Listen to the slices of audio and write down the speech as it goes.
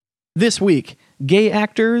This week, gay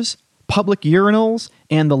actors, public urinals,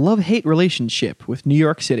 and the love-hate relationship with New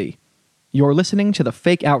York City. You're listening to the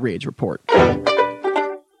Fake Outrage Report.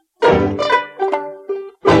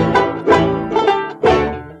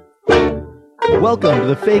 Welcome to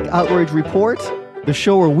the Fake Outrage Report, the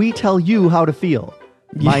show where we tell you how to feel.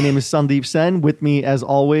 My name is Sandeep Sen. With me, as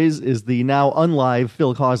always, is the now unlive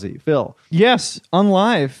Phil Causey. Phil. Yes,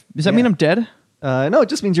 unlive. Does that mean I'm dead? No, it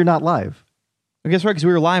just means you're not live. I guess right, because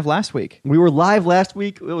we were live last week. We were live last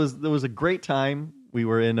week. There was a great time. We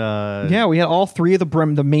were in... Yeah, we had all three of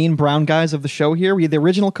the main brown guys of the show here. We had the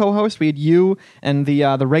original co-host, we had you, and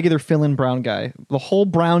the regular fill-in brown guy. The whole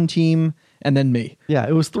brown team, and then me. Yeah,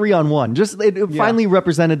 it was 3-on-1. It finally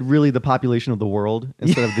represented really the population of the world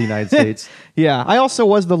instead of the United States. Yeah, I also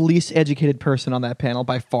was the least educated person on that panel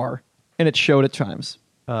by far, and it showed at times.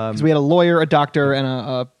 Because we had a lawyer, a doctor, and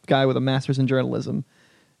a guy with a master's in journalism,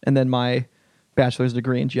 and then my bachelor's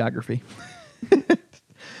degree in geography.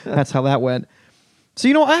 That's how that went.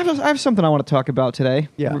 So, I have something I want to talk about today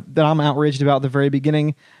that I'm outraged about at the very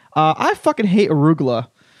beginning. I fucking hate arugula.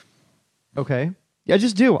 Okay. I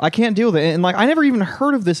just do. I can't deal with it. And I never even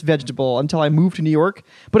heard of this vegetable until I moved to New York,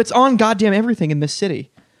 but it's on goddamn everything in this city.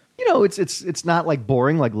 It's not like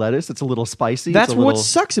boring like lettuce. It's a little spicy. That's what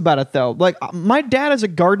sucks about it, though. My dad has a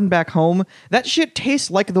garden back home. That shit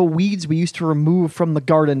tastes like the weeds we used to remove from the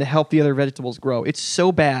garden to help the other vegetables grow. It's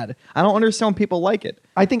so bad. I don't understand when people like it.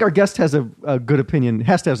 I think our guest has a good opinion,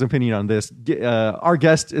 has to have an opinion on this. Our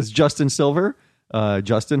guest is Justin Silver.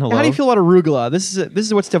 Justin, hello. How do you feel about arugula? This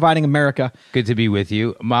is what's dividing America. Good to be with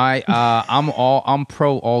you. I'm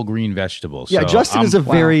pro all green vegetables. Yeah, so Justin is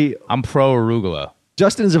I'm pro arugula.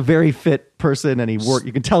 Justin is a very fit person, and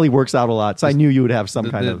you can tell he works out a lot. So I knew you would have some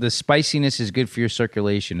kind of... The spiciness is good for your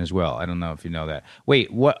circulation as well. I don't know if you know that.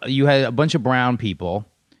 Wait, what? You had a bunch of brown people,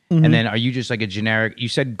 and then are you just like a generic... You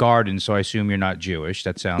said garden, so I assume you're not Jewish.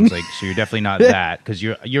 That sounds like... So you're definitely not that, because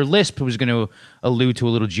your lisp was going to allude to a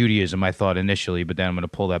little Judaism, I thought initially, but then I'm going to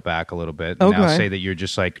pull that back a little bit. And now say that you're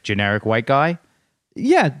just like generic white guy?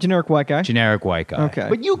 Yeah, generic white guy. Generic white guy. Okay.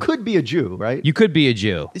 But you could be a Jew, right? You could be a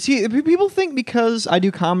Jew. See, people think because I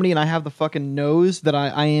do comedy and I have the fucking nose that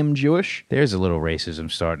I am Jewish. There's a little racism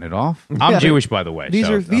starting it off. I'm Jewish, by the way.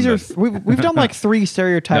 We've done like three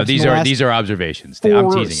stereotypes. No, these are observations. 4 I'm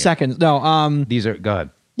teasing seconds. it. No, these are... Go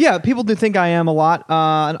ahead. Yeah, people do think I am a lot.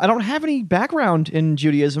 I don't have any background in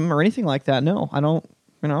Judaism or anything like that. No, I don't.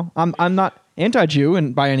 I'm not anti-Jew,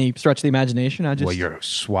 and by any stretch of the imagination, Well, your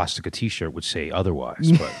swastika T-shirt would say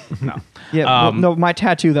otherwise, but no. Yeah, no. My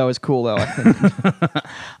tattoo though is cool though, I think.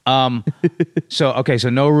 So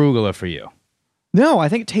no arugula for you. No, I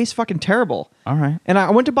think it tastes fucking terrible. All right. And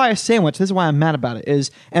I went to buy a sandwich. This is why I'm mad about it.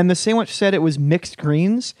 And the sandwich said it was mixed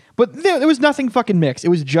greens, but there was nothing fucking mixed. It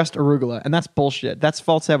was just arugula, and that's bullshit. That's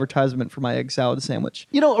false advertisement for my egg salad sandwich.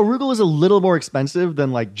 Arugula is a little more expensive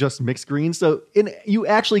than like just mixed greens. So you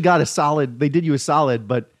actually got a solid. They did you a solid,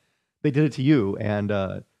 but they did it to you, and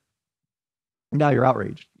now you're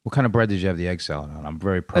outraged. What kind of bread did you have the egg salad on? I'm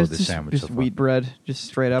very pro this sandwich. Just wheat bread, just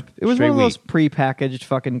straight up. It was one of those pre-packaged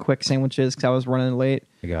fucking quick sandwiches because I was running late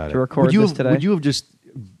to record this today. Would you have just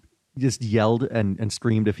yelled and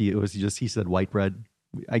screamed if he said white bread?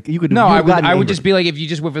 I would just be like, if you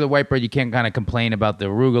just went for the white bread, you can't kind of complain about the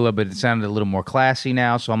arugula, but it sounded a little more classy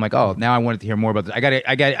now. So I'm like, oh, now I wanted to hear more about this.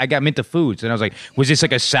 I got Minta Foods, and I was like, was this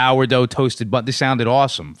like a sourdough toasted bun? This sounded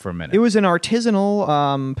awesome for a minute. It was an artisanal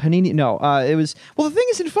panini. No, it was. Well, the thing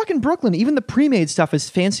is, in fucking Brooklyn, even the pre-made stuff is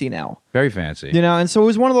fancy now. Very fancy. And so it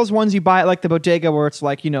was one of those ones you buy at like the bodega where it's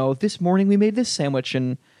like, this morning we made this sandwich,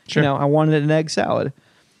 and I wanted an egg salad,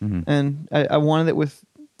 and I wanted it with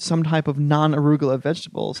some type of non-arugula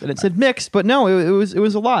vegetables, and it said mixed, but no, it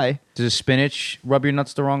was a lie. Does spinach rub your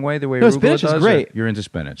nuts the wrong way? The way no, arugula spinach does? Is great. You're into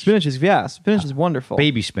spinach. Spinach is wonderful.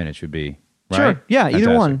 Baby spinach would be right? Sure. Yeah, Fantastic.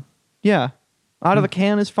 Either one. Yeah, out of the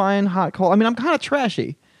can is fine. Hot, cold. I mean, I'm kind of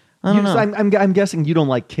trashy. I don't know. I'm guessing you don't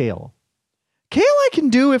like kale. Kale I can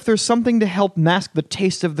do if there's something to help mask the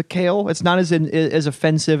taste of the kale. It's not as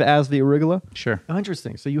offensive as the arugula. Sure. Oh,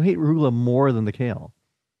 interesting. So you hate arugula more than the kale.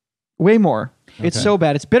 Way more. Okay. It's so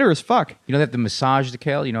bad. It's bitter as fuck. You know they have to massage the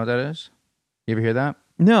kale? You know what that is? You ever hear that?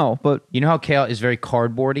 No, but... You know how kale is very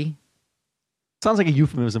cardboardy? Sounds like a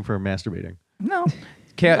euphemism for masturbating. No.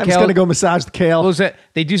 I'm just going to go massage the kale. Well,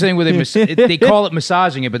 they do something with it. They call it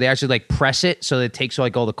massaging it, but they actually like press it so that it takes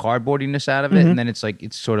like all the cardboardiness out of it, and then it's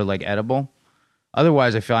sort of like edible.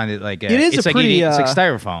 Otherwise, I find it like... it's like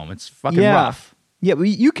styrofoam. It's fucking rough. Yeah, but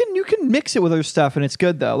you can mix it with other stuff, and it's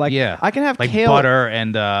good though. I can have like kale, butter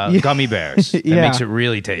and gummy bears. It makes it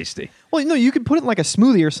really tasty. Well, no, you could put it in like a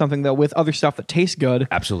smoothie or something though, with other stuff that tastes good.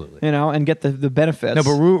 Absolutely. You know, and get the benefits. No,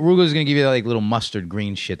 but Rugel's gonna give you that like little mustard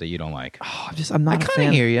green shit that you don't like. Oh, I'm not I a kind fan.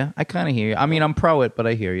 of hear you. I mean, I'm pro it, but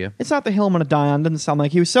I hear you. It's not the hill I'm gonna die on. Doesn't sound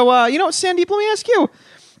like you. So, you know, Sandeep, let me ask you: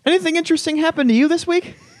 anything interesting happened to you this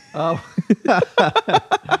week? Oh.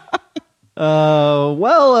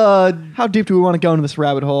 How deep do we want to go into this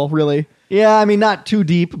rabbit hole? Really? Yeah, I mean, not too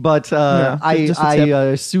deep, but just a tip.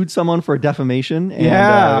 I sued someone for defamation,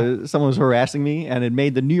 and someone was harassing me, and it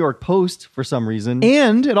made the New York Post for some reason.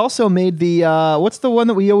 And it also made the what's the one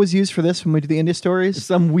that we always use for this when we do the India stories?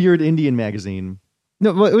 Some weird Indian magazine.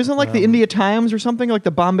 No, it wasn't like the India Times or something, like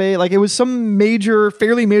the Bombay. Like it was some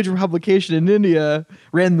fairly major publication in India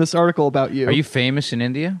ran this article about you. Are you famous in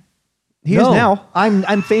India? He is now.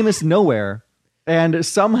 I'm famous nowhere. And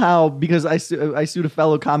somehow, because I sued a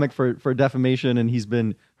fellow comic for defamation, and he's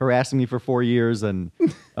been harassing me for 4 years, and we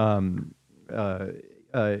took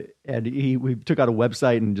out a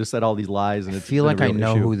website and just said all these lies. And I it's feel been like a I real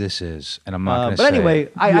know issue. who this is, and I'm not going to say. But anyway,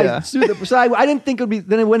 it. I sued the, so I didn't think it would be.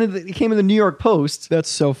 Then it came in the New York Post, That's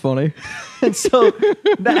so funny. and so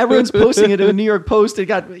now everyone's posting it in the New York Post. It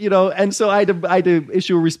got and so I had to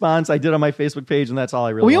issue a response. I did on my Facebook page, and that's all I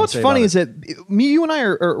really. Well, you know want what's to say funny about is that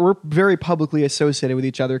we're very publicly associated with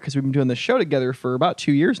each other because we've been doing this show together for about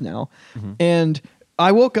 2 years now, and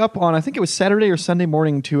I woke up on, I think it was Saturday or Sunday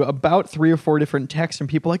morning, to about 3 or 4 different texts from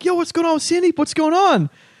people like, "Yo, what's going on with Sandeep? What's going on?"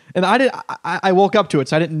 And I woke up to it,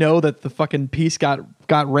 so I didn't know that the fucking piece got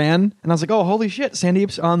ran, and I was like, "Oh, holy shit,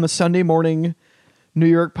 Sandeep's on the Sunday morning New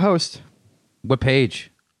York Post." What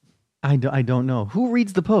page? I don't know who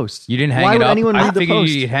reads the Post. You didn't hang Why it would up. anyone I read the figured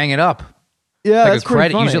Post? you'd hang it up. Yeah, Like that's a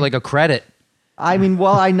credit. pretty Use it funny. like a credit. I mean,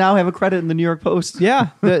 well, I now have a credit in the New York Post. Yeah.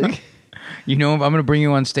 You know, I'm going to bring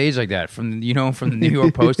you on stage like that from the New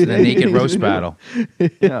York Post in a naked roast battle.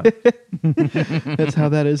 Yeah. That's how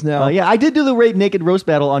that is now. Yeah, I did do the naked roast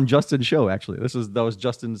battle on Justin's show. Actually, that was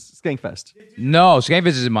Justin's Skankfest. No, Skankfest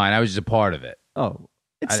isn't mine. I was just a part of it. Oh,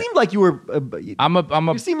 it seemed like you were. You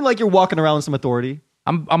seemed like you're walking around with some authority.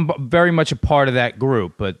 I'm very much a part of that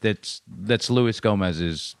group, but that's Luis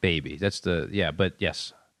Gomez's baby. But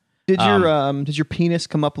yes. Did your penis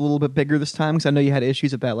come up a little bit bigger this time? Because I know you had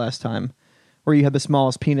issues with that last time, where you had the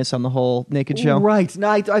smallest penis on the whole naked show. Right. No,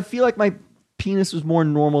 I feel like my penis was more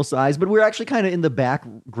normal size, but we were actually kind of in the back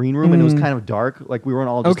green room, and it was kind of dark. Like we weren't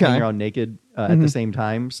all just hanging around naked at the same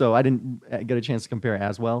time, so I didn't get a chance to compare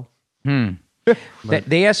as well.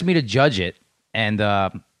 They asked me to judge it, and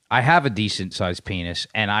I have a decent sized penis,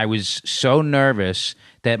 and I was so nervous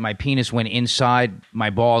that my penis went inside my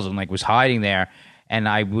balls and like was hiding there. And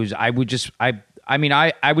I was in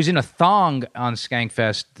a thong on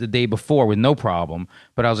Skankfest the day before with no problem,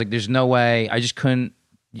 but I was like, there's no way. I just couldn't.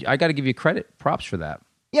 I got to give you props for that.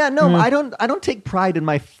 Yeah, no, I don't take pride in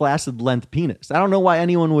my flaccid length penis. I don't know why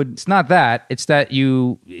anyone would. It's not that. It's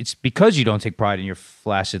because you don't take pride in your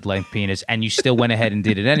flaccid length penis, and you still went ahead and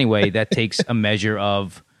did it anyway. That takes a measure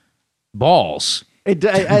of balls. But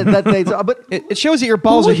It shows that your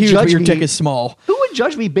balls are huge, but your dick is small. Who would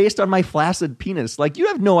judge me based on my flaccid penis? Like, you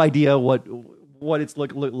have no idea what it's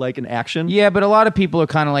look like in action. Yeah, but a lot of people are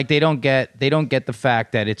kind of like they don't get the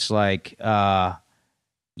fact that it's like like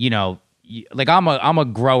I'm a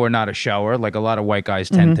grower, not a shower. Like a lot of white guys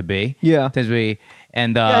tend to be. Yeah, tends to be,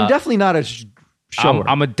 and I'm definitely not a shower.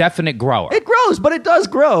 I'm a definite grower. It grows, but it does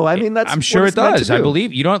grow. I mean, I'm sure it does. I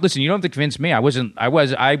believe you don't listen. You don't have to convince me. I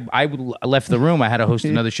left the room. I had to host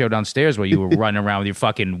another show downstairs where you were running around with your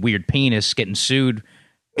fucking weird penis, getting sued,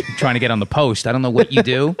 trying to get on the Post. I don't know what you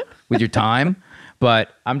do with your time, but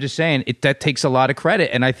I'm just saying that takes a lot of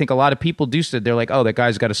credit. And I think a lot of people do. They're like, oh, that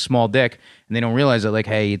guy's got a small dick, and they don't realize that like,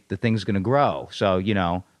 hey, the thing's gonna grow. So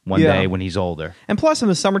one day when he's older. And plus, in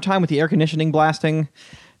the summertime with the air conditioning blasting.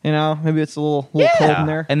 Maybe it's a little cold in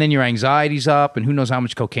there. And then your anxiety's up, and who knows how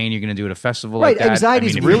much cocaine you're going to do at a festival like that.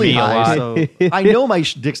 Anxiety's really high. So I know my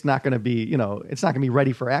dick's not going to be, it's not going to be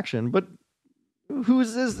ready for action, but who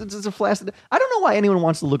is this? It's a flaccid. I don't know why anyone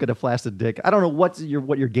wants to look at a flaccid dick. I don't know what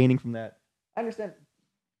you're gaining from that. I understand.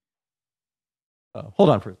 Hold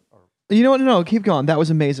on for. You know what? No, keep going. That was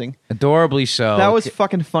amazing. Adorably so. That was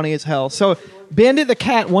fucking funny as hell. So, Bandit the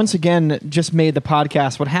Cat once again just made the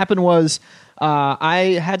podcast. What happened was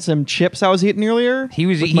I had some chips I was eating earlier.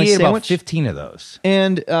 He ate about 15 of those.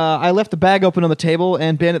 And I left the bag open on the table,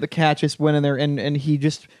 and Bandit the Cat just went in there, and he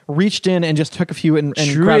just reached in and just took a few and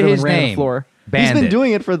grabbed them and ran on the floor. Bandit. He's been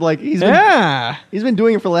doing it for he's been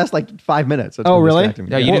doing it for the last 5 minutes. Oh, really?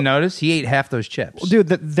 Yeah, you didn't notice? He ate half those chips. Well, dude,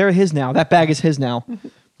 they're his now. That bag is his now.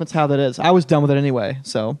 That's how that is. I was done with it anyway,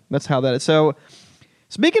 so that's how that is. So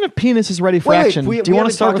Speaking of penises ready for Wait, action, we do you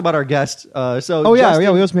want to haven't talked start about our guest? Oh Justin, yeah, we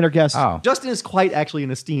always meet our guests. Oh, Justin is quite actually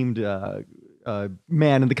an esteemed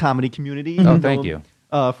man in the comedy community. Oh, thank you.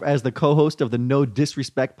 As the co-host of the No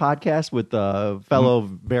Disrespect podcast with fellow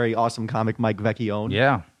very awesome comic Mike Vecchione.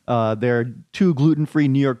 yeah. They're two gluten-free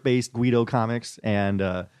New York-based Guido comics,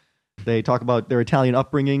 and they talk about their Italian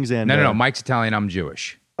upbringings. And No. Mike's Italian. I'm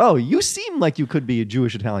Jewish. Oh, you seem like you could be a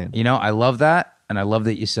Jewish Italian. You know, I love that, and I love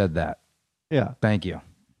that you said that. Yeah. Thank you.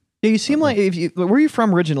 Yeah, you seem like where are you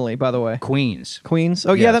from originally, by the way? Queens. Queens.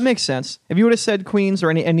 Oh yeah, Yes. that makes sense. If you would have said Queens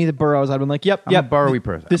or any of the boroughs, I'd been like, yep, I'm a boroughy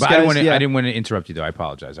person. This But I guy's, didn't want to interrupt you, though. I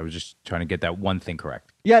apologize. I was just trying to get that one thing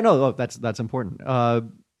correct. Yeah, no, that's important.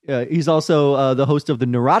 He's also the host of the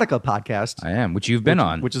Neurotica podcast. I am, which you've been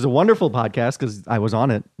on. Which is a wonderful podcast because I was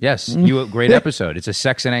on it. Yes, you a great episode. It's a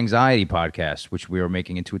sex and anxiety podcast, which we are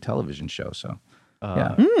making into a television show. So,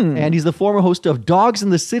 yeah. And he's the former host of Dogs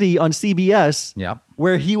in the City on CBS. Yeah.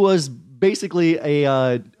 Where he was basically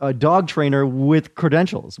a dog trainer with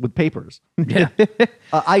credentials, with papers. Yeah.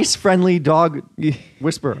 ICE-friendly dog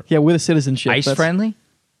whisperer. Yeah, with a citizenship. Ice That's- friendly?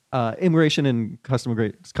 Immigration and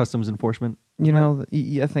customs enforcement. You know,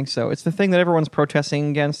 I think so. It's the thing that everyone's protesting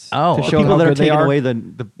against. Oh, to the show People how that are good they taking are. away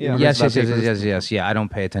the Yeah. Yes, immigrants without papers. yes. Yeah, I don't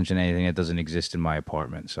pay attention to anything that doesn't exist in my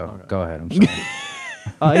apartment. So go ahead. I'm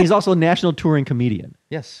sorry. He's also a national touring comedian.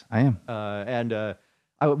 Yes, I am.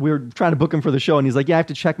 We were trying to book him for the show, and he's like, "Yeah, I have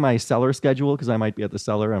to check my cellar schedule because I might be at the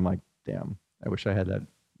cellar." I'm like, "Damn, I wish I had that."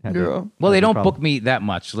 Yeah. Well, they don't problem. book me that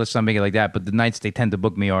much, so let's not make it like that. But the nights they tend to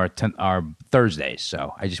book me are Thursdays,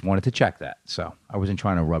 so I just wanted to check that. So I wasn't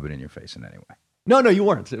trying to rub it in your face in any way. No, you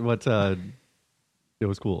weren't. But it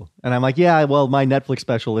was cool, and I'm like, "Yeah, well, my Netflix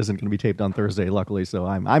special isn't going to be taped on Thursday, luckily, so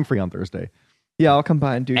I'm free on Thursday." Yeah, I'll come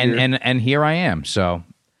by and do your. And here I am. So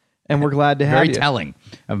And we're glad to have very you. telling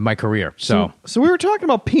of my career. So So we were talking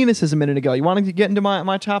about penises a minute ago. You want to get into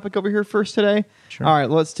my topic over here first today? Sure. All right,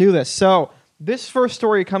 let's do this. So this first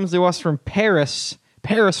story comes to us from Paris,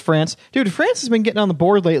 France. Dude, France has been getting on the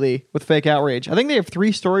board lately with fake outrage. I think they have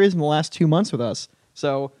 3 stories in the last 2 months with us.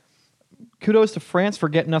 So kudos to France for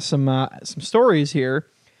getting us some stories here.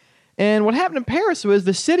 And what happened in Paris was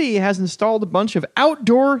the city has installed a bunch of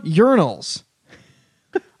outdoor urinals.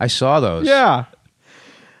 I saw those. Yeah.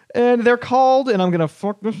 And they're called, and I'm going to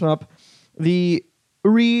fuck this up, the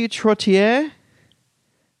Outrage. I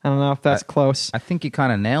don't know if that's close. I think you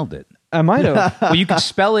kind of nailed it. I might have. Well, you can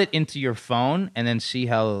spell it into your phone and then see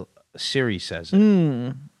how Siri says it. I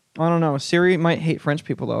don't know. Siri might hate French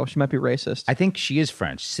people, though. She might be racist. I think she is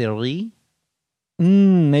French. Siri?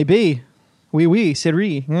 Maybe. Oui,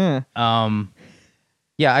 Siri. Yeah.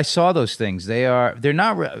 Yeah, I saw those things. They're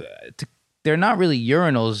not really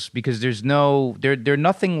urinals because they're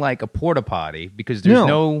nothing like a porta potty because there's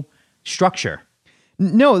no structure.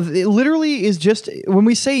 No, it literally is just, when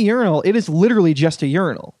we say urinal, it is literally just a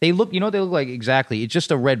urinal. They look, what they look like exactly? It's just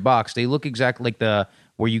a red box. They look exactly like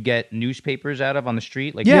where you get newspapers out of on the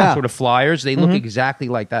street, like sort of flyers. They look exactly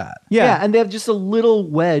like that. Yeah, and they have just a little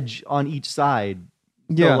wedge on each side.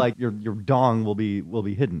 Yeah. So like your dong will be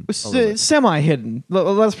hidden. a little bit. Semi-hidden.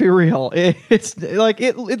 Let's be real. It's like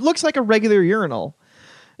it looks like a regular urinal.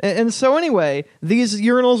 And so anyway, these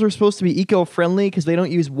urinals are supposed to be eco-friendly because they don't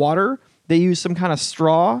use water. They use some kind of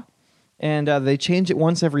straw, and they change it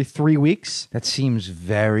once every 3 weeks. That seems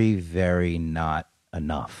very, very not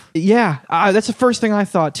enough. Yeah, that's the first thing I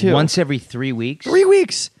thought too. Once every 3 weeks? 3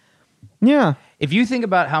 weeks. Yeah. If you think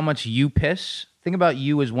about how much you piss, think about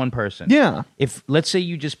you as one person. Yeah. If, let's say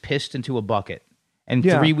you just pissed into a bucket and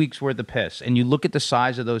Yeah. 3 weeks worth of piss, and you look at the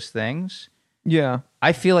size of those things, Yeah.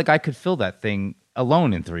 I feel like I could fill that thing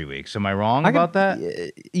alone in 3 weeks. Am I wrong about that?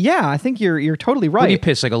 Yeah, I think you're totally What do you right.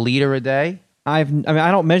 piss, like a liter a day? I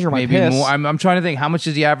don't measure my Maybe piss. more. I'm trying to think, how much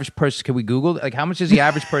is the average person, can we Google? Like, how much does the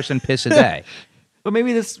average person piss a day? But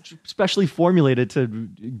maybe this specially formulated to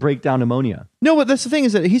break down ammonia. No, but that's the thing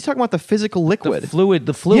is that he's talking about the physical liquid.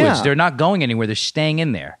 The fluids, Yeah. they're not going anywhere. They're staying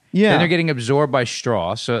in there. Yeah. Then they're getting absorbed by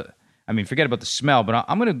straw. So, I mean, forget about the smell, but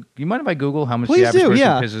you mind if I Google how much Please the average do, person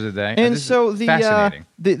yeah. pisses a day? And This is so fascinating.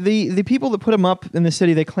 the people that put them up in the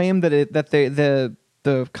city, they claim that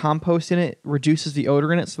the compost in it reduces the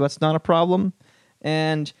odor in it, so that's not a problem.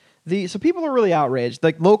 And so people are really outraged.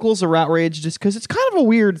 Like locals are outraged just because it's kind of a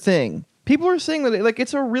weird thing. People are saying that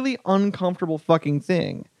it's a really uncomfortable fucking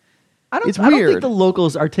thing. It's I don't weird. think the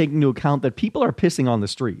locals are taking into account that people are pissing on the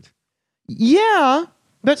street. Yeah,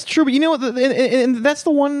 that's true. But you know what? And that's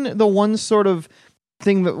the one sort of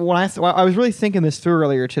thing that when I was really thinking this through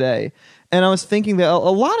earlier today, and I was thinking that a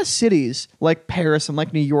lot of cities like Paris and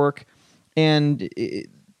like New York and a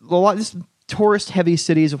lot of just tourist heavy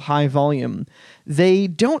cities of high volume, they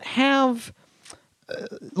don't have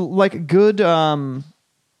like good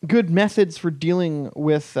methods for dealing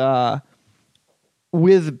with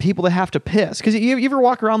people that have to piss. Because you ever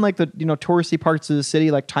walk around like the touristy parts of the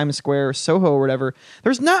city, like Times Square or Soho or whatever,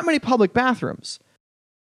 there's not many public bathrooms.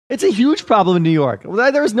 It's a huge problem in New York.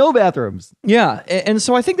 There's no bathrooms. Yeah, and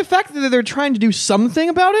so I think the fact that they're trying to do something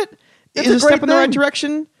about it is a step in the right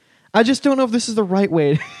direction. I just don't know if this is the right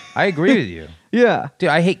way. I agree with you. Yeah. Dude,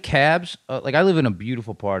 I hate cabs. Like, I live in a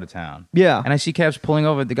beautiful part of town. Yeah. And I see cabs pulling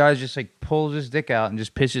over. The guy's just, like, pulls his dick out and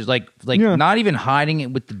just pisses, like not even hiding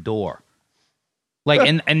it with the door. Like,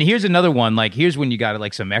 and here's another one. Like, here's when you got,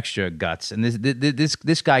 like, some extra guts. And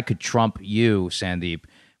this guy could trump you, Sandeep,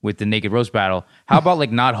 with the naked roast battle. How about,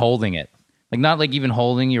 like, not holding it? Like, not, like, even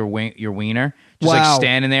holding your wiener. Just, like,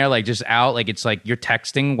 standing there, like, just out. Like, it's like you're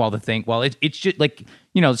texting while it's just, like,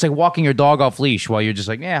 it's like walking your dog off leash while you're just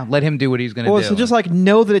like, yeah, let him do what he's going to do. So just, like,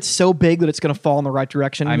 know that it's so big that it's going to fall in the right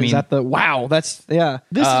direction. I mean, is that that's, yeah.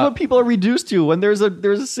 This is what people are reduced to when there's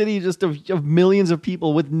a city just of millions of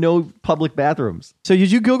people with no public bathrooms. So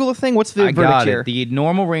did you Google the thing? What's the verdict got here? It. The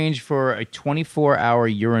normal range for a 24-hour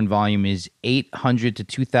urine volume is 800 to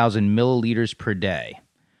 2,000 milliliters per day.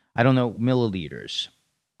 I don't know milliliters.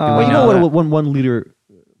 Well, you know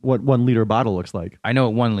what one liter bottle looks like. I know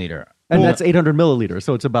 1 liter. And that's 800 milliliters,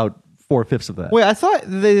 so it's about 4/5 of that. Wait, I thought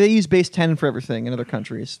they use base 10 for everything in other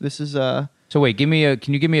countries. This is So wait, can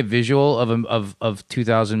you give me a visual of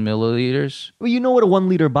 2,000 milliliters? Well, you know what a 1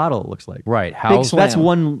 liter bottle looks like. Right. How? That's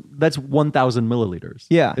 1,000 milliliters.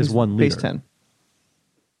 Yeah, is 1 liter. Base 10.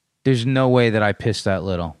 There's no way that I pissed that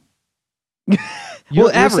little.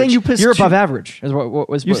 You're saying you piss. You're above average. Is what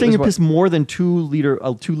was. You're saying you piss more than 2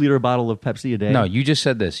 liter bottle of Pepsi a day? No, you just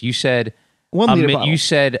said this. You said 1 liter bottle. You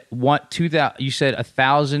said 2,000. You said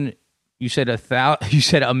 1,000. You said 1,000. You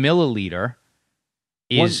said a milliliter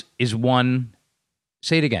is one.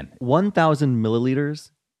 Say it again. 1,000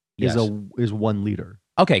 milliliters Yes. is 1 liter.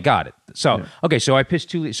 Okay, got it. So so I piss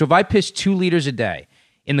 2 liters. So if I piss 2 liters a day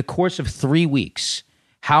in the course of 3 weeks,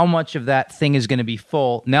 how much of that thing is going to be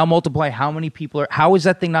full? Now multiply how many people are. How is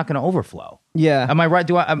that thing not going to overflow? Yeah. Am I right?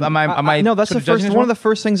 Am I? No, that's sort the first. One of the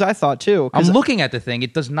first things I thought too. I'm looking at the thing.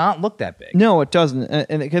 It does not look that big. No, it doesn't.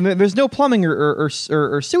 And there's no plumbing or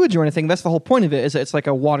sewage or anything. That's the whole point of it. Is it's like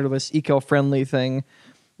a waterless, eco-friendly thing,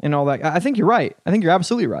 and all that. I think you're right. I think you're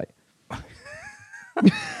absolutely right.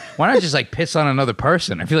 Why not just like piss on another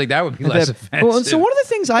person? I feel like that would be less offensive. Well, so one of the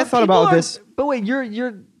things I thought about this. But wait,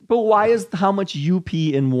 But why is how much you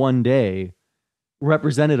pee in one day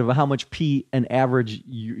representative of how much pee an average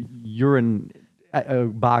urine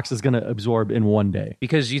box is going to absorb in one day?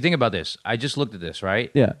 Because you think about this. I just looked at this,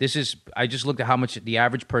 right? Yeah. I just looked at how much the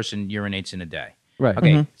average person urinates in a day. Right.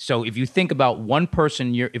 Okay. So if you think about one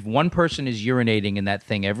person, if one person is urinating in that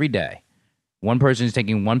thing every day, one person is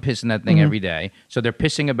taking one piss in that thing every day. So they're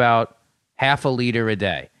pissing about half a liter a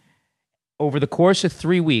day. Over the course of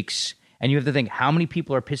 3 weeks, and you have to think, how many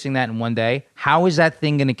people are pissing that in one day? How is that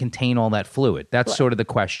thing going to contain all that fluid? That's sort of the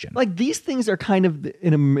question. Like, these things are kind of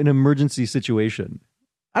in an emergency situation.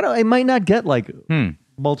 I might not get like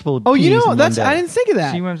multiple. Oh, you pees know, in that's one day. I didn't think of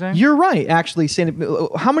that. See what I'm saying? You're right, actually.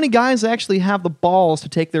 How many guys actually have the balls to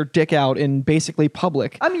take their dick out in basically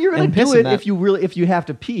public? I mean, you're going to do it if you have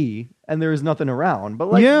to pee and there is nothing around.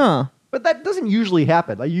 But like, yeah, but that doesn't usually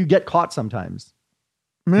happen. Like, you get caught sometimes.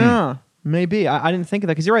 Yeah. Maybe. I didn't think of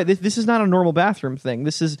that because you're right. This is not a normal bathroom thing.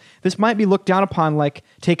 This might be looked down upon like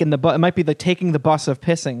taking the bus. It might be like taking the bus of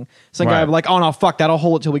pissing. Some guy would be like, oh no, fuck that. I'll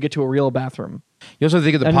hold it till we get to a real bathroom. You also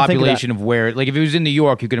think of the population of where, like if it was in New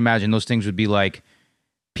York, you could imagine those things would be like,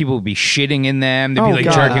 people would be shitting in them. They'd be like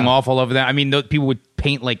jerking off all over them. I mean, people would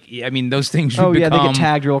paint like, I mean, those things would become... they get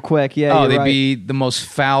tagged real quick. Yeah, oh, they'd be the most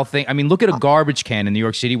foul thing. I mean, look at a garbage can in New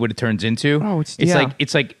York City, what it turns into. Oh, it's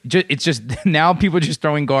just now people are just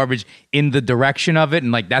throwing garbage in the direction of it,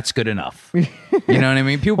 and like, that's good enough. You know what I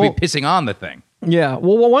mean? People be pissing on the thing. Yeah.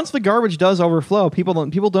 Well, once the garbage does overflow, people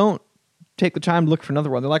don't take the time to look for another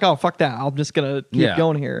one. They're like, oh, fuck that. I'm just going to keep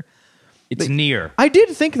going here. It's near. I did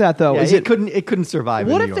think that though. Yeah, it couldn't survive.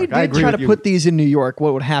 What in if New they York? did try to put these in New York?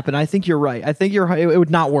 What would happen? I think you're right. I think it would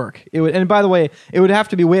not work. It would. And by the way, it would have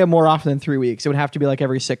to be way more often than 3 weeks. It would have to be like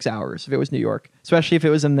every 6 hours if it was New York, especially if it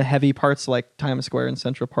was in the heavy parts like Times Square and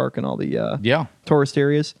Central Park and all the tourist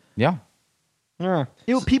areas. Yeah.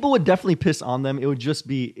 People would definitely piss on them. It would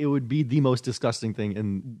be the most disgusting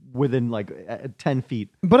thing within like 10 feet.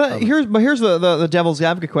 But here's the devil's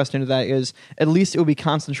advocate question to that is at least it would be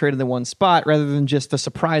concentrated in one spot rather than just the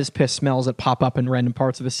surprise piss smells that pop up in random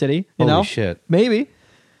parts of the city. You know? Shit. Maybe.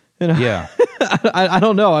 You know? Yeah. I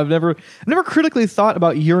don't know. I've never critically thought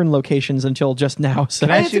about urine locations until just now. So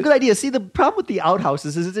I think it's a good idea. See, the problem with the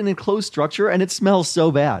outhouses is it's an enclosed structure and it smells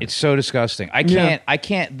so bad. It's so disgusting. I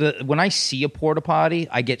can't. When I see a porta potty,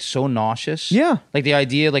 I get so nauseous. Yeah. Like the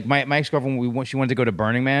idea, like my ex-girlfriend, she wanted to go to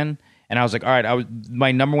Burning Man, and I was like, all right.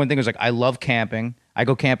 My number one thing was like, I love camping. I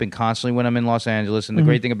go camping constantly when I'm in Los Angeles, and the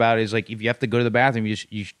great thing about it is like if you have to go to the bathroom, you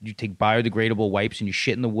take biodegradable wipes and you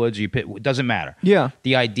shit in the woods. Or it doesn't matter. Yeah.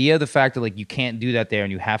 The idea, the fact that like you can't do that there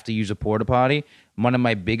and you have to use a porta potty. One of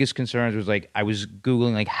my biggest concerns was like I was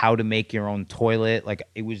Googling like how to make your own toilet. Like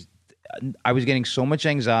I was getting so much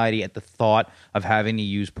anxiety at the thought of having to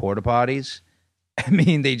use porta potties. I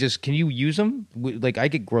mean, can you use them? Like I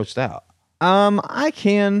get grossed out. I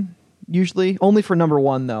can. Usually, only for number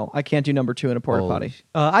 1 though. I can't do number 2 in a porta potty.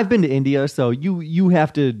 I've been to India, so you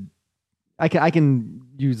have to. I can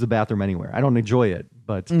use the bathroom anywhere. I don't enjoy it,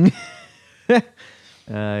 but if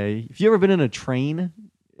you ever been in a train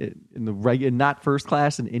in the not first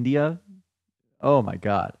class in India, oh my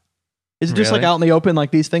god, Is it just like out in the open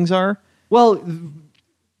like these things are? Well,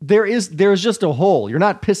 there's just a hole. You're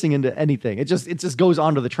not pissing into anything. It just goes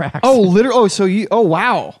onto the tracks. Oh, literally. Oh, so you. Oh,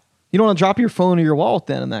 wow. You don't want to drop your phone or your wallet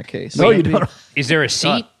then in that case. No, you don't. Is there a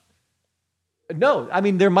seat? No, I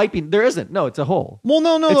mean there isn't. No, it's a hole. Well,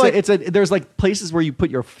 no. There's like places where you put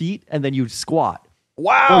your feet and then you squat.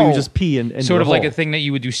 Wow. Or you just pee and sort of like a thing that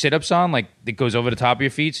you would do sit-ups on, like it goes over the top of your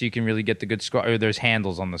feet so you can really get the good squat. Or there's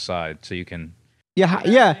handles on the side so you can.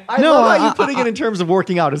 Yeah. I love how you putting it in terms of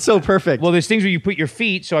working out. It's so perfect. Well, there's things where you put your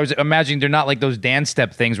feet. So I was imagining they're not like those dance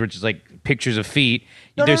step things, which is like pictures of feet.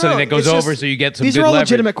 There's something that goes over, so you get some. These good are all leverage.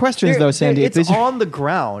 legitimate questions, though, Sandy. It's on the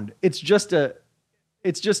ground. It's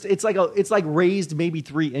like raised maybe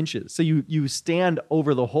 3 inches. So you stand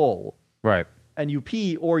over the hole, Right. and you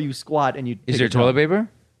pee or you squat and you. Is there toilet paper?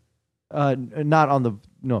 Not on the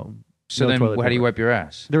no. So no then, toilet how do you paper. wipe your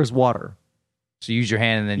ass? There's water. So you use your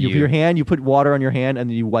hand and then You put your hand. You put water on your hand and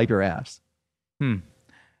then you wipe your ass. All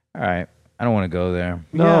right. I don't want to go there.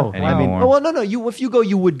 No, anymore. I mean, no. If you go,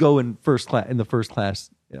 you would go in first class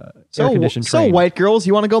air conditioned So train. white girls,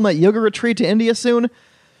 you want to go on that yoga retreat to India soon?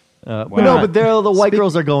 But no, but the white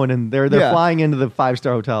girls are going and they're flying into the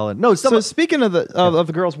 5-star hotel and no. So speaking of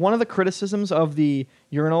the girls, one of the criticisms of the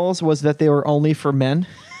urinals was that they were only for men.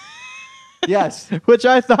 Yes, which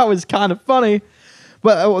I thought was kind of funny.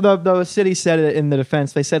 But the city said it in the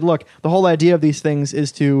defense. They said, look, the whole idea of these things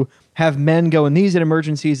is to have men go in these in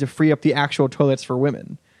emergencies to free up the actual toilets for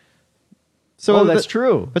women. So that's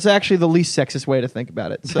true. That's actually the least sexist way to think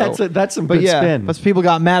about it. So, that's some good spin. But people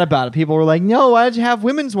got mad about it. People were like, no, why did you have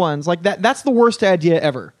women's ones? Like that's the worst idea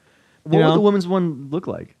ever. What would the women's one look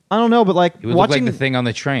like? I don't know, but like it would watching look like the thing on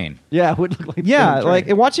the train. Yeah, it would look like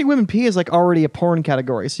like watching women pee is like already a porn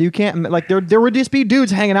category. So you can't like there would just be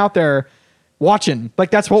dudes hanging out there watching.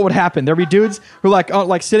 Like that's what would happen. There'd be dudes who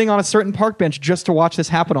like sitting on a certain park bench just to watch this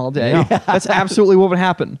happen all day. Yeah. That's absolutely what would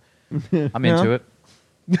happen. I'm into it.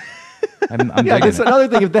 I'm yeah, that's it. another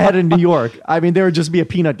thing. If they had it in New York, I mean, there would just be a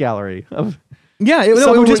peanut gallery of. Yeah, it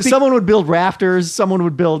would just be, someone would build rafters. Someone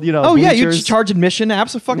would build, Oh bleachers. yeah, you'd charge admission.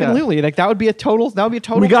 Absolutely, yeah. Like that would be a total. We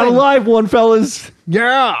got thing. a live one, fellas.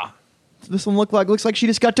 Yeah, this one looks like she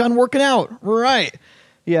just got done working out. Right.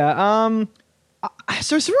 Yeah.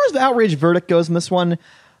 So as far as the outrage verdict goes in this one,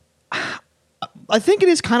 I think it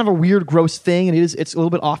is kind of a weird, gross thing, and it's a little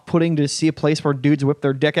bit off-putting to see a place where dudes whip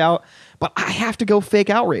their dick out. But I have to go fake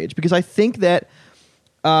outrage because I think that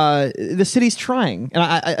the city's trying, and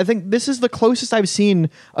I think this is the closest I've seen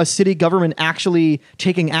a city government actually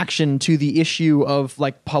taking action to the issue of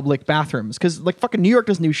like public bathrooms. Because like fucking New York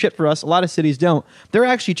doesn't do shit for us. A lot of cities don't. They're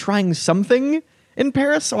actually trying something in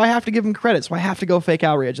Paris, so I have to give them credit. So I have to go fake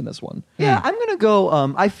outrage in this one. Yeah, I'm gonna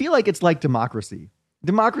go. I feel like it's like democracy.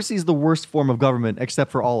 Democracy is the worst form of government,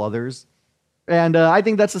 except for all others. And I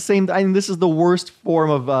think that's the same. I mean, this is the worst form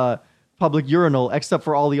of public urinal, except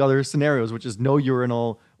for all the other scenarios, which is no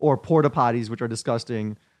urinal or porta potties, which are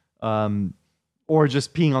disgusting, or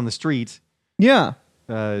just peeing on the street. Yeah.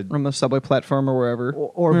 On the subway platform or wherever.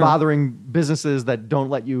 Or bothering businesses that don't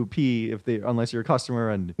let you pee unless you're a customer.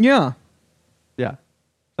 And yeah. I'm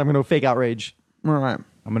going to fake outrage. All right.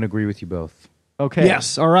 I'm going to agree with you both. Okay.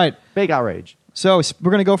 Yes. All right. Fake outrage. So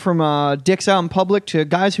we're going to go from dicks out in public to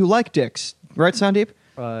guys who like dicks. Right, Sandeep?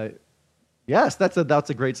 Yes, that's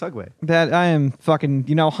a great segue. That I am fucking,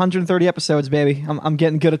 130 episodes, baby. I'm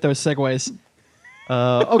getting good at those segues.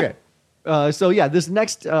 Okay. This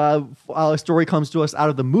next story comes to us out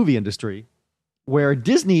of the movie industry, where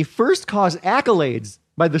Disney first caused accolades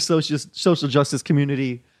by the social justice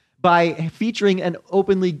community by featuring an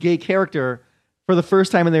openly gay character for the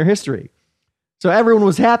first time in their history. So everyone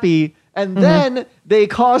was happy, and then they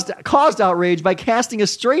caused outrage by casting a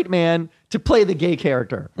straight man to play the gay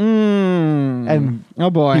character. And Oh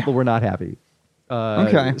boy. people were not happy.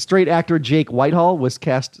 Okay. Straight actor Jake Whitehall was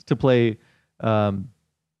cast to play the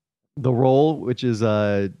role, which is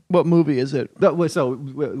What movie is it? was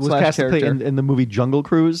Slash cast to play character. in the movie Jungle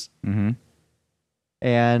Cruise. Mm-hmm.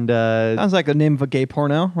 And Sounds like the name of a gay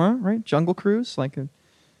porno, huh? Right? Jungle Cruise, like a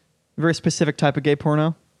very specific type of gay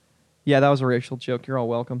porno. Yeah, that was a racial joke. You're all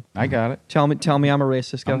welcome. I got it. Tell me I'm a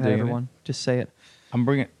racist. Go I'm ahead, digging everyone. Just say it. I'm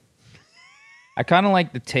bringing. I kind of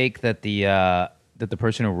like the take that the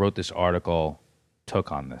person who wrote this article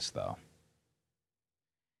took on this, though.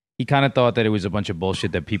 He kind of thought that it was a bunch of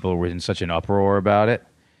bullshit that people were in such an uproar about it,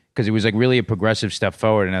 because it was like really a progressive step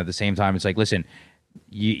forward, and at the same time, it's like, listen,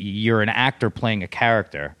 you're an actor playing a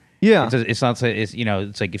character. Yeah. It's not. It's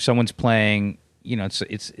it's like if someone's playing.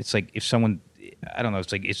 It's like if someone. I don't know.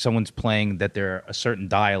 It's like if someone's playing that they're a certain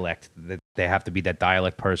dialect, that they have to be that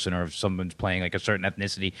dialect person, or if someone's playing like a certain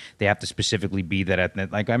ethnicity, they have to specifically be that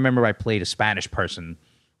ethnic. Like I remember I played a Spanish person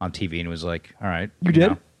on TV, and it was like, all right, You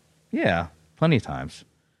did? Yeah, plenty of times.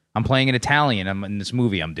 I'm playing an Italian. I'm in this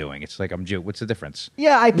movie I'm doing. It's like I'm Jew. What's the difference?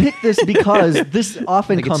 yeah, I picked this because this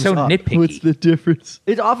often Like, comes it's so up. nitpicky. What's the difference?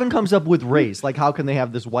 It often comes up with race. Like, how can they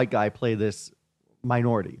have this white guy play this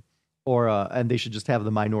minority, or and they should just have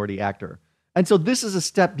the minority actor? And so this is a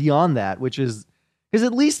step beyond that, which is because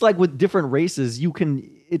at least like with different races, you can.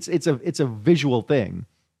 It's a visual thing,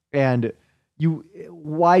 and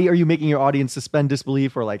why are you making your audience suspend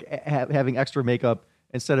disbelief or like having extra makeup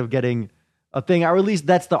instead of getting a thing? Or at least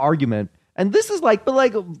that's the argument. And this is like, but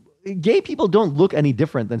like, gay people don't look any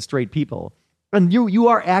different than straight people. And you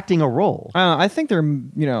are acting a role. I think they're,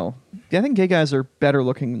 I think gay guys are better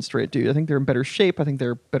looking than straight dudes. I think they're in better shape. I think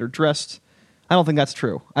they're better dressed. I don't think that's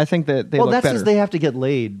true. I think that they look that's better. because they have to get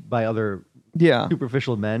laid by other Yeah.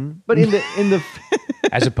 superficial men. But in the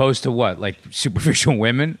As opposed to what, like superficial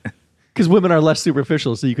women? because women are less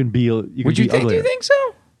superficial, so you can be Would you be think? Do uglier. you think so?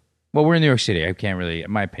 Well, we're in New York City. I can't really.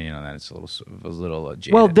 My opinion on that is a little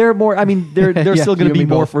jaded. Well, they're more. I mean, they're Yeah, still going you to and be me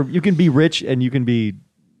more both. for. You can be rich and you can be,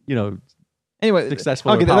 Anyway,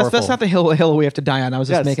 successful Okay, or that's powerful. not the hill we have to die on. I was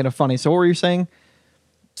just Yes. making it funny. So what were you saying?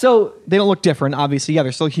 So They don't look different, obviously. Yeah,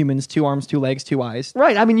 they're still humans. 2 arms, 2 legs, 2 eyes.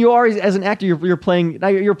 right. I mean, you are as an actor. You're playing. Now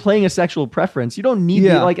you're playing a sexual preference. You don't need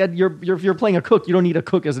Yeah. if you're playing a cook. You don't need a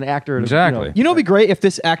cook as an actor. to, Exactly. You know, it'd be great if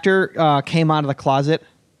this actor came out of the closet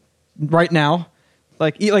right now.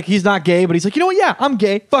 Like he's not gay, but he's like, you know what? Yeah, I'm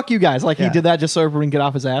gay. Fuck you guys. Like he Yeah. did that just so everyone can get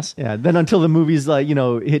off his ass. Yeah. Then until the movie's like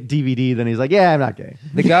hit DVD, then he's like, yeah, I'm not gay.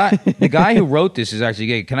 The guy who wrote this is actually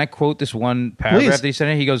gay. Can I quote this one paragraph Please. that he said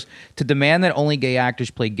in? He goes, "To demand that only gay actors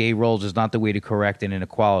play gay roles is not the way to correct an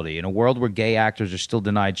inequality. In a world where gay actors are still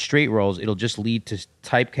denied straight roles, it'll just lead to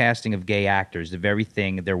typecasting of gay actors, the very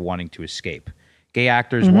thing they're wanting to escape. Gay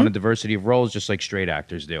actors want a diversity of roles just like straight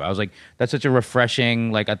actors do." I was like, that's such a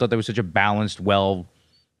refreshing, I thought that was such a balanced,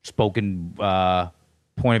 well-spoken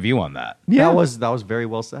point of view on that. Yeah. That was very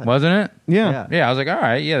well said. Wasn't it? Yeah. Yeah, I was like, all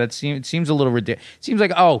right, yeah, it seems a little ridiculous. It seems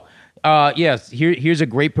like, here's a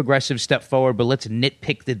great progressive step forward, but let's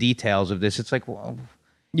nitpick the details of this. It's like, well,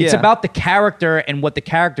 it's Yeah. about the character and what the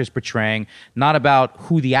character's portraying, not about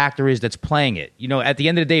who the actor is that's playing it. At the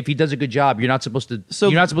end of the day, if he does a good job, you're not supposed to see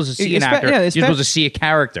an actor. yeah, You're it's supposed to see a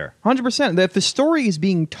character. 100%. If the story is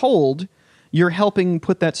being told, you're helping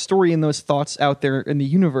put that story and those thoughts out there in the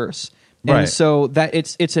universe. And Right. so that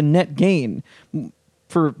it's a net gain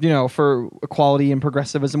for equality and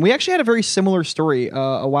progressivism. We actually had a very similar story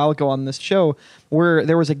a while ago on this show where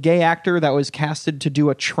there was a gay actor that was casted to do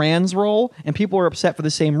a trans role, and people were upset for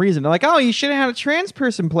the same reason. They're like, "Oh, you should have had a trans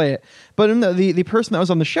person play it." But the person that was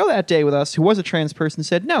on the show that day with us, who was a trans person,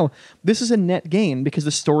 said, "No, this is a net gain because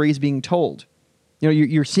the story is being told."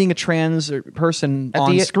 You're seeing a trans person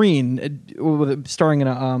on screen starring in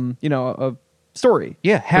a story.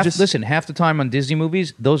 Yeah, half the time on Disney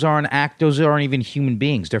movies, those aren't even human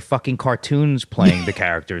beings. They're fucking cartoons playing the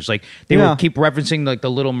characters. Like they Yeah. will keep referencing like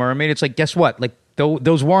the Little Mermaid. It's like, guess what? Like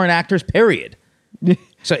those weren't actors, period.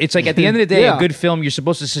 So it's like at the end of the day, Yeah. a good film, you're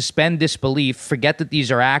supposed to suspend disbelief, forget that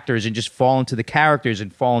these are actors, and just fall into the characters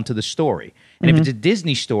and fall into the story. And if it's a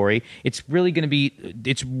Disney story, it's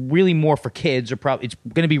really more for kids, or probably it's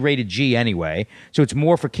going to be rated G anyway. So it's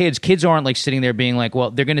more for kids. Kids aren't like sitting there being like,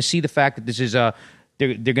 well, they're going to see the fact that this is they're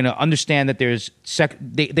going to understand that there's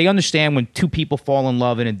they understand when two people fall in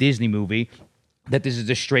love in a Disney movie that this is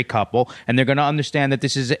a straight couple, and they're going to understand that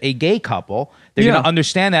this is a gay couple. They're going to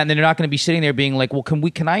understand that, and then they're not going to be sitting there being like, well, can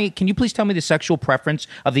you please tell me the sexual preference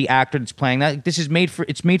of the actor that's playing that? This is made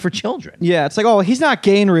for children. Yeah, it's like, oh, he's not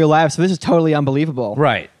gay in real life, so this is totally unbelievable.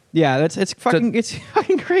 Right. Yeah, it's fucking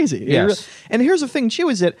crazy. Yes. And here's the thing too,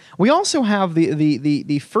 is that we also have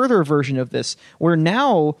the further version of this, where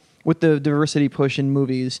now with the diversity push in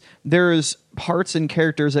movies, there's parts and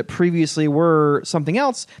characters that previously were something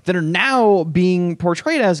else that are now being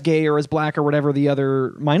portrayed as gay or as black or whatever the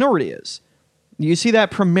other minority is. You see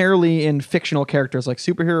that primarily in fictional characters like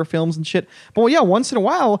superhero films and shit. But yeah, once in a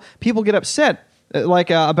while, people get upset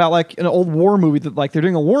about like an old war movie that like they're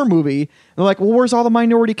doing a war movie. And they're like, well, where's all the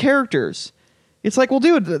minority characters? It's like, well,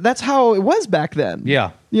 dude, that's how it was back then.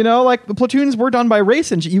 Yeah. You know, like the platoons were done by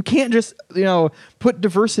race and shit. You can't just, put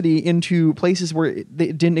diversity into places where it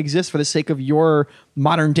didn't exist for the sake of your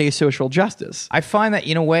modern day social justice. I find that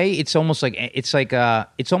in a way, it's almost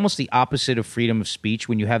the opposite of freedom of speech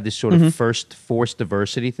when you have this sort of first forced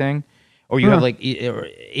diversity thing, or you have like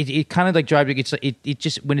it kind of like drives. It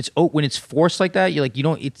just when it's forced like that, you're like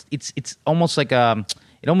it's almost like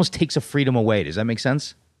it almost takes a freedom away. Does that make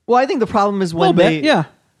sense? Well, I think the problem is when yeah,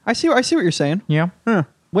 I see what you're saying. Yeah. Huh.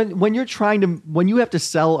 When you have to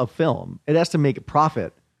sell a film, it has to make a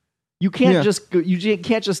profit. You can't just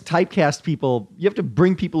typecast people. You have to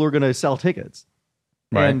bring people who are going to sell tickets,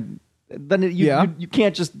 Right. and then you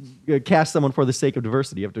can't just cast someone for the sake of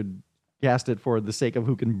diversity. You have to cast it for the sake of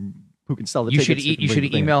who can sell the tickets. You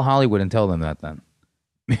should email Hollywood and tell them that then.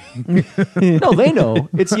 No, they know.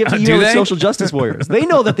 You have to email the social justice warriors. They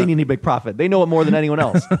know that they need to make profit. They know it more than anyone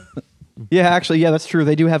else. Yeah, actually, yeah, that's true.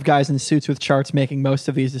 They do have guys in suits with charts making most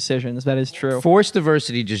of these decisions. That is true. Forced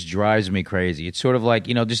diversity just drives me crazy. It's sort of like,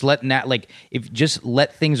 just just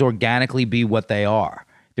let things organically be what they are.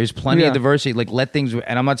 There's plenty of diversity. Like let things,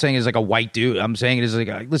 and I'm not saying it's like a white dude. I'm saying it is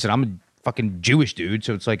like, listen, I'm a fucking Jewish dude,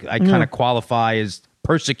 so it's like I kind of qualify as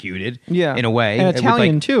persecuted in a way. And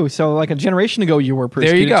Italian too. So like a generation ago you were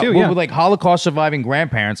persecuted there you go. too. Well, with like Holocaust surviving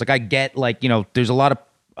grandparents, like I get like, there's a lot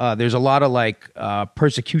of like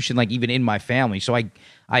persecution like even in my family. So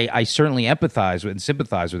I certainly empathize with and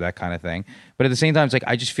sympathize with that kind of thing. But at the same time, it's like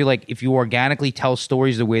I just feel like if you organically tell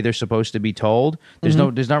stories the way they're supposed to be told, there's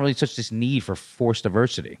not really such this need for forced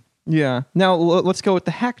diversity. Yeah. Now let's go with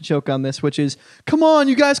the hack joke on this, which is, come on,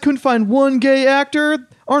 you guys couldn't find one gay actor?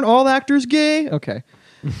 Aren't all actors gay? Okay.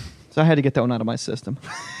 So I had to get that one out of my system.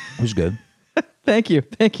 It was good. Thank you.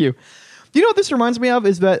 Do you know what this reminds me of?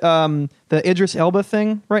 Is that the Idris Elba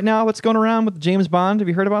thing right now that's going around with James Bond? Have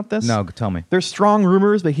you heard about this? No, tell me. There's strong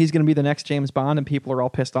rumors that he's going to be the next James Bond, and people are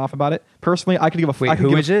all pissed off about it. Personally, I could give a Wait,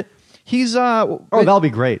 who is it? He's that'll be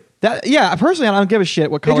great. Personally, I don't give a shit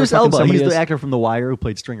what color Idris Elba. He's is. the actor from The Wire who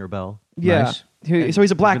played Stringer Bell. Yeah. Nice. So he's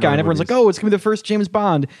a black guy, and everyone's movies. like, "Oh, it's gonna be the first James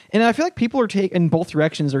Bond." And I feel like people are in both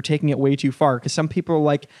directions are taking it way too far, because some people are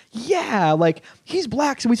like, "Yeah, like he's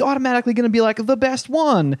black, so he's automatically gonna be like the best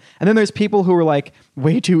one." And then there's people who are like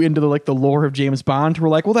way too into the lore of James Bond, who are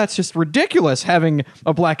like, "Well, that's just ridiculous having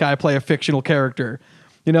a black guy play a fictional character."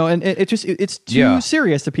 And it's too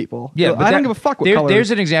serious to people. Yeah, but I don't give a fuck what color.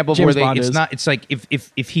 There's an example of James where Bond it's is. not. It's like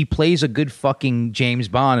if he plays a good fucking James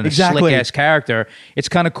Bond and a Exactly. slick ass character, it's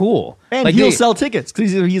kind of cool. And like he'll sell tickets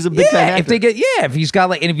because he's a big time actor. if he's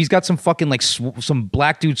got some fucking like some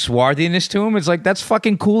black dude swarthiness to him, it's like that's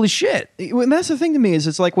fucking cool as shit. And that's the thing to me is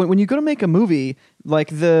it's like when you go to make a movie, like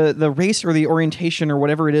the race or the orientation or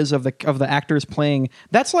whatever it is of the actors playing,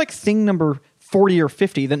 that's like thing number 40 or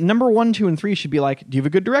 50. Then number 1, 2, and 3 should be like, do you have a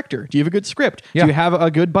good director? Do you have a good script? Yeah. Do you have a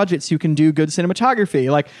good budget so you can do good cinematography?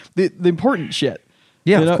 Like the important shit.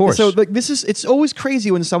 Yeah, of course. So like it's always crazy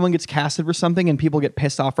when someone gets casted for something and people get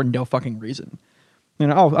pissed off for no fucking reason.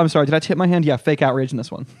 Oh, I'm sorry. Did I tip my hand? Yeah, fake outrage in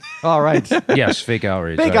this one. All right. Yes, fake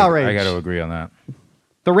outrage. Fake outrage. I got to agree on that.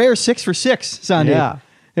 The rare 6 for 6, Sandy.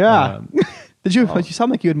 Yeah. Did you? You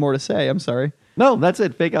sound like you had more to say. I'm sorry. No, that's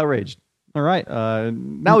it. Fake outrage. All right.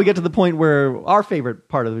 Now we get to the point where our favorite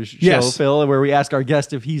part of the show, Yes. Phil, where we ask our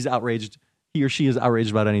guest if he's outraged, he or she is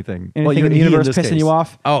outraged about anything. Anything in the universe pissing you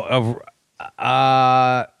off?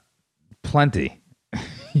 Plenty.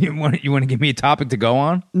 You want to give me a topic to go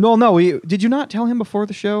on? No. Did you not tell him before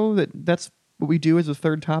the show that that's what we do as a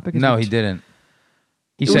third topic? No, he didn't.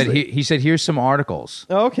 He said here's some articles.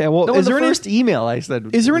 Oh, okay. Well, No, is in there the first email I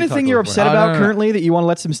said. is there we anything talked you're about upset Oh, about no. currently that you want to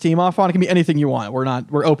let some steam off on? It can be anything you want.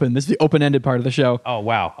 We're open. This is the open-ended part of the show. Oh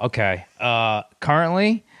wow. Okay.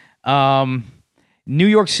 Currently, New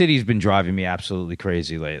York City's been driving me absolutely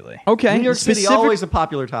crazy lately. Okay. New York City, always a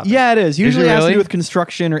popular topic. Yeah, it is. Usually has to really? do with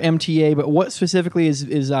construction or MTA, but what specifically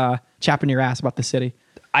is chapping your ass about the city?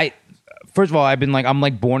 First of all, I'm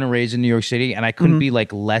like born and raised in New York City, and I couldn't be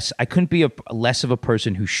like less. I couldn't be less of a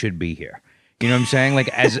person who should be here. You know what I'm saying? Like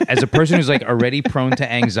as a person who's like already prone to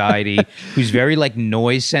anxiety, who's very like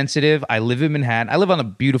noise sensitive. I live in Manhattan. I live on a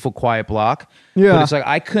beautiful, quiet block. Yeah. But it's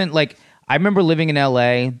like I I remember living in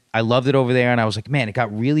LA. I loved it over there, and I was like, man, it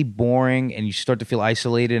got really boring, and you start to feel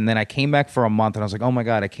isolated. And then I came back for a month, and I was like, oh my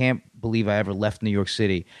God, I can't believe I ever left New York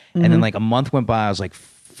City. And then like a month went by, I was like,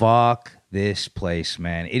 fuck this place,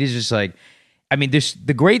 man. It is just like, I mean, there's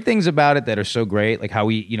the great things about it that are so great, like how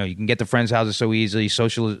you can get to friends' houses so easily,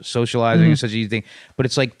 socializing is such an easy thing. But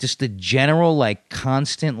it's like just the general, like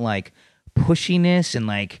constant, like pushiness and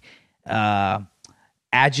like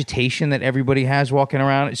agitation that everybody has walking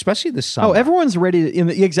around, especially this summer. Oh, everyone's ready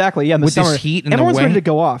to, exactly. Yeah, in the With this summer, heat and the everyone's ready wind. to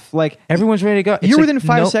go off. Like Everyone's ready to go. It's you're like, within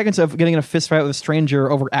 5 no- seconds of getting in a fist fight with a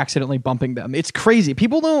stranger over accidentally bumping them. It's crazy.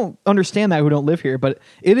 People don't understand that who don't live here, but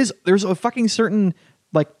it is. There's a fucking certain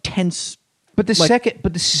like tense. But the like, second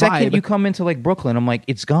vibe. you come into like Brooklyn, I'm like,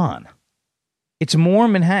 it's gone. It's more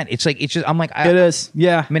Manhattan. It's like it's just. I'm like, It is.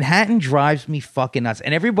 Yeah. Manhattan drives me fucking nuts.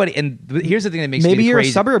 And everybody. And here's the thing that makes Maybe me you're crazy.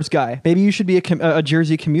 a suburbs guy. Maybe you should be a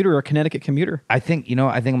Jersey commuter or a Connecticut commuter. I think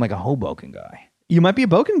I'm like a Hoboken guy. You might be a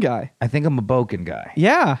Boken guy. I think I'm a Boken guy.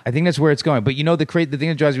 Yeah. I think that's where it's going. But the thing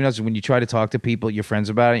that drives me nuts is when you try to talk to people, your friends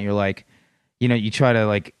about it, and you're like, you try to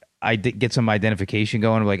like get some identification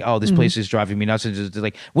going. Like, oh, this place is driving me nuts. And just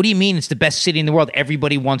like, what do you mean it's the best city in the world?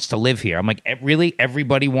 Everybody wants to live here. I'm like, really?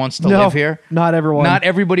 Everybody wants to live here? Not everyone. Not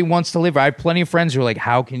everybody wants to live here. I have plenty of friends who are like,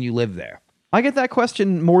 how can you live there? I get that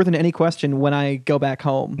question more than any question when I go back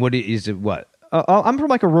home. What is it? What? I'm from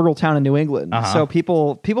like a rural town in New England, Uh-huh. so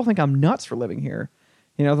people think I'm nuts for living here.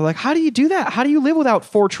 They're like, how do you do that? How do you live without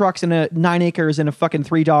 4 trucks and 9 acres and a fucking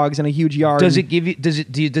 3 dogs and a huge yard? Does it give you? Does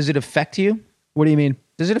it affect you? What do you mean?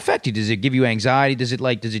 Does it affect you? Does it give you anxiety? Does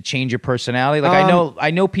it change your personality? Like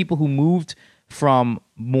I know people who moved from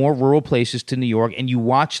more rural places to New York, and you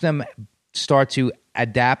watch them start to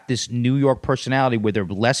adapt this New York personality where they're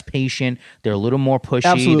less patient, they're a little more pushy.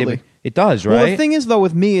 Absolutely. It does, right? Well, the thing is, though,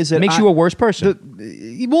 with me is that It makes you a worse person.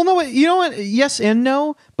 Well, no, you know what? Yes and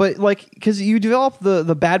no, but like, because you develop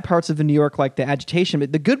the bad parts of the New York, like the agitation,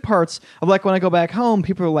 but the good parts of like when I go back home,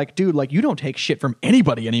 people are like, dude, like you don't take shit from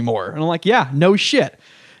anybody anymore. And I'm like, yeah, no shit.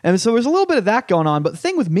 And so there's a little bit of that going on. But the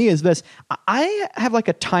thing with me is this, I have like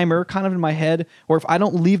a timer kind of in my head where if I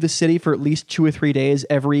don't leave the city for at least 2 or 3 days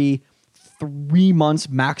every 3 months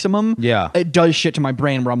maximum, Yeah. it does shit to my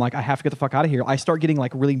brain where I'm like, I have to get the fuck out of here. I start getting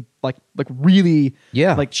like really really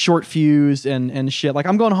Yeah. like short fused and shit. Like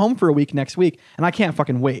I'm going home for a week next week and I can't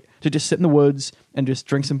fucking wait to just sit in the woods and just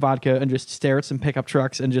drink some vodka and just stare at some pickup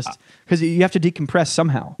trucks and just because you have to decompress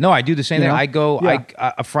somehow. No, I do the same You thing. know? I go. Yeah.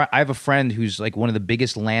 I have a friend who's like one of the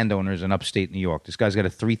biggest landowners in upstate New York. This guy's got a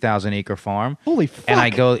 3,000 acre farm. Holy fuck. And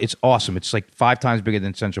I go. It's awesome. It's like 5 times bigger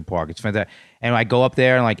than Central Park. It's fantastic. And I go up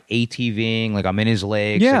there and like ATVing, like I'm in his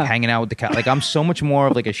legs, Yeah. like hanging out with the cat. Like I'm so much more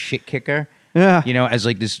of like a shit kicker. Yeah. As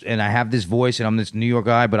like this, and I have this voice, and I'm this New York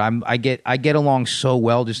guy, but I get along so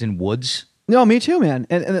well just in woods. No, me too, man.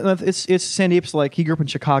 And it's Sandeep's like he grew up in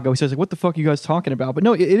Chicago. He says like, what the fuck are you guys talking about? But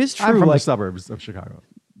no, it is true. I'm from the like, suburbs of Chicago.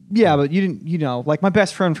 yeah, but you didn't, like my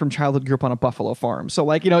best friend from childhood grew up on a buffalo farm. So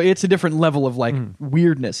like, it's a different level of like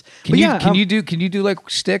weirdness. Can you do like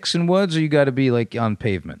sticks and woods, or you got to be like on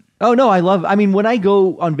pavement? Oh no, I mean, when I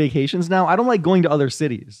go on vacations now, I don't like going to other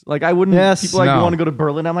cities. Like I wouldn't. Yes. People like No. you want to go to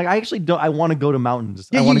Berlin. I'm like, I actually don't. I want to go to mountains.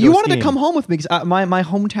 Yeah, I wanna you go wanted to skiing. come home with me because my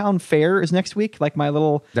hometown fair is next week. Like my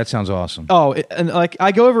little That sounds awesome. and like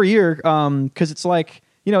I go every year because it's like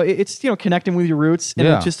it's connecting with your roots and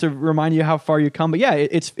Yeah. it's just to remind you how far you come. But yeah,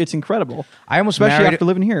 it's incredible. I almost especially married- after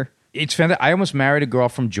living here. It's fantastic. I almost married a girl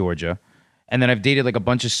from Georgia, and then I've dated like a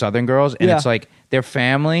bunch of Southern girls, and Yeah. it's like their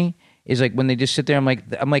family is like when they just sit there. I'm like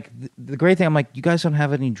the great thing. I'm like, you guys don't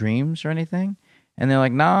have any dreams or anything, and they're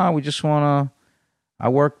like, nah, we just want to. I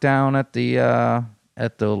work down at the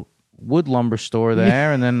wood lumber store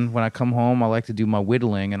there, and then when I come home, I like to do my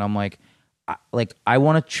whittling, and I'm like. I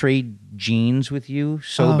want to trade jeans with you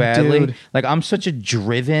so Oh, badly. dude. Like I'm such a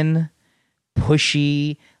driven,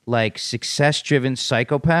 pushy, like success-driven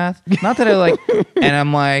psychopath. Not that I like, and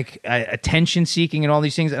I'm like attention-seeking and all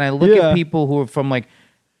these things. And I look Yeah. at people who are from like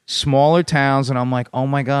smaller towns, and I'm like, oh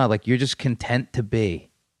my god, like you're just content to be.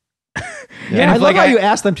 Yeah, And I if, love like, how you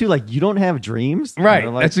ask them too. Like, you don't have dreams, Right. And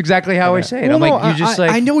they're like, That's exactly how I say it. Well, I'm no, like, you're just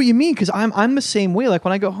like I know what you mean because I'm the same way. Like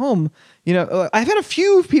when I go home, I've had a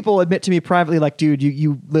few people admit to me privately, like, dude,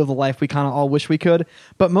 you live the life we kind of all wish we could.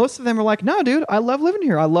 But most of them are like, no, dude, I love living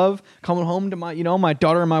here. I love coming home to my, my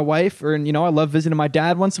daughter and my wife, I love visiting my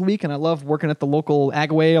dad once a week, and I love working at the local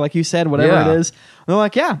agway, like you said, whatever Yeah. it is. And they're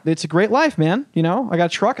like, yeah, it's a great life, man. I got a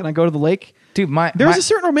truck and I go to the lake. dude, There's a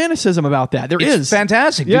certain romanticism about that. There It's is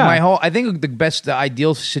fantastic. Dude, Yeah. I think the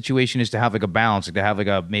ideal situation is to have like a balance, like to have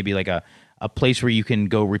like maybe like a place where you can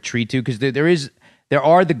go retreat to, because there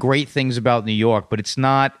are the great things about New York, but it's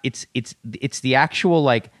not. It's the actual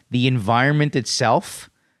like the environment itself,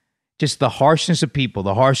 just the harshness of people,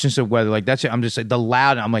 the harshness of weather, like that's it. I'm just like the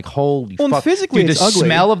loud. I'm like, holy Well, and fuck, physically, dude, it's the ugly.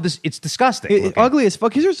 smell of this, it's disgusting. Ugly as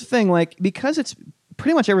fuck. Because here's the thing, like, because it's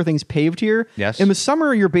pretty much everything's paved here. Yes. In the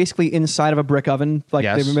summer, you're basically inside of a brick oven, like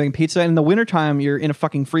Yes. they've been making pizza. And in the wintertime, you're in a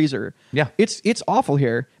fucking freezer. Yeah. It's awful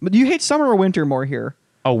here. But do you hate summer or winter more here?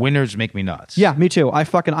 Oh, winters make me nuts. Yeah, me too. I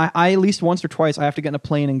at least once or twice I have to get in a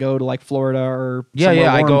plane and go to like Florida or Yeah,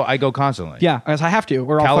 somewhere warm. I go constantly. Yeah, as I have to.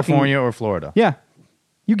 Or California or Florida. Yeah,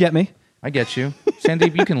 you get me. I get you.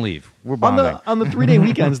 Sandeep, you can leave. We're bonding. On the 3-day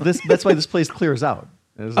weekends, that's why this place clears out.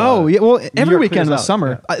 Oh yeah, well, every York weekend in the clears out,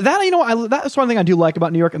 summer. That's one thing I do like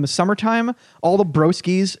about New York in the summertime. All the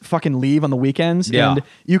broskies fucking leave on the weekends, Yeah. and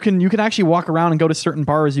you can actually walk around and go to certain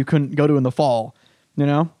bars you couldn't go to in the fall. You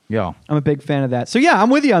know, Yeah. I'm a big fan of that. So yeah, I'm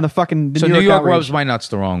with you on the fucking. So New York outrage. rubs my nuts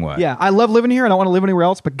the wrong way. Yeah, I love living here. I don't want to live anywhere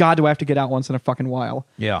else, but God, do I have to get out once in a fucking while.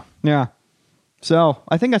 Yeah. Yeah. So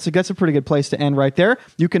I think that's a pretty good place to end right there.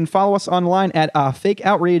 You can follow us online at Fake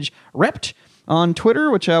Outrage Rept on Twitter,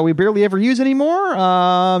 which we barely ever use anymore.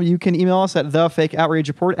 You can email us at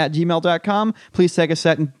thefakeoutragereport@gmail.com. Please take a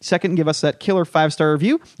second and give us that killer 5-star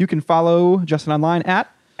review. You can follow Justin online at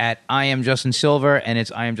I am Justin Silver, and it's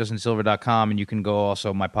IamJustinSilver.com, and you can go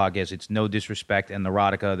also my podcast. It's No Disrespect and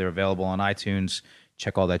Neurotica. They're available on iTunes.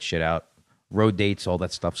 Check all that shit out. Road dates, all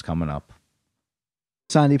that stuff's coming up.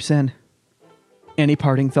 Sandeep Sen. Any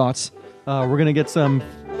parting thoughts? We're gonna get some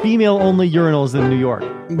female-only urinals in New York.